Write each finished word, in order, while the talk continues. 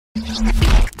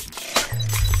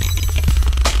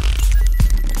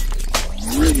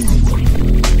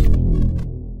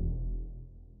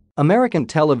American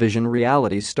television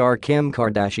reality star Kim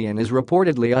Kardashian is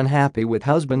reportedly unhappy with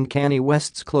husband Kanye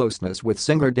West's closeness with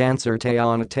singer-dancer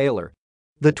Teyana Taylor.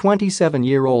 The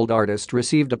 27-year-old artist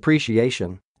received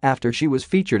appreciation after she was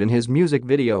featured in his music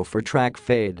video for track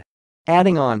Fade.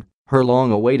 Adding on, her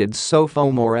long-awaited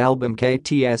sophomore album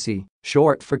KTSE,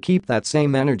 short for Keep That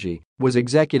Same Energy, was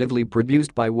executively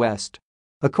produced by West.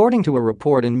 According to a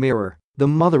report in Mirror, the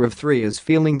mother of three is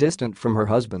feeling distant from her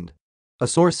husband. A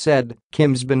source said,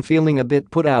 Kim's been feeling a bit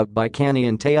put out by Kanye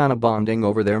and Teyana bonding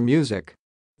over their music.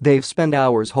 They've spent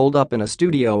hours holed up in a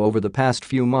studio over the past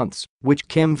few months, which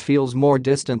Kim feels more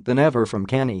distant than ever from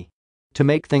Kanye. To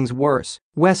make things worse,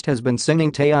 West has been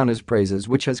singing Teyana's praises,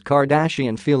 which has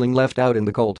Kardashian feeling left out in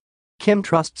the cold. Kim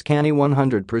trusts Kanye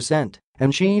 100%,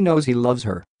 and she knows he loves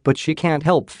her, but she can't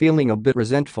help feeling a bit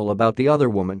resentful about the other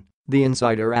woman, the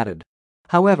insider added.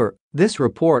 However, this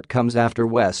report comes after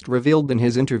West revealed in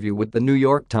his interview with the New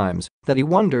York Times that he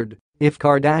wondered if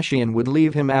Kardashian would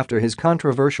leave him after his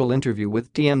controversial interview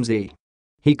with TMZ.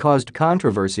 He caused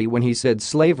controversy when he said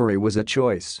slavery was a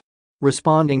choice.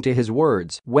 Responding to his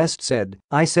words, West said,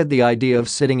 "I said the idea of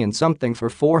sitting in something for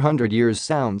 400 years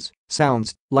sounds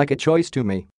like a choice to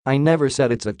me. I never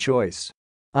said it's a choice.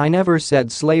 I never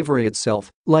said slavery itself,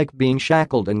 like being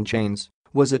shackled in chains,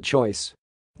 was a choice.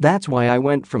 That's why I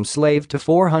went from slave to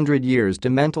 400 years to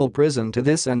mental prison to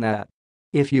this and that.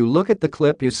 If you look at the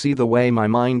clip, you see the way my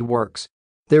mind works.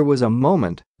 There was a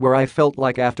moment where I felt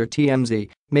like after TMZ,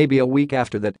 maybe a week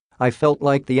after that, I felt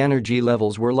like the energy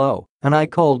levels were low, and I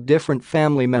called different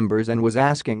family members and was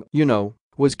asking,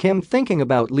 was Kim thinking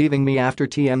about leaving me after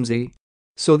TMZ?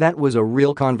 So that was a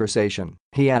real conversation,"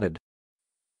 he added.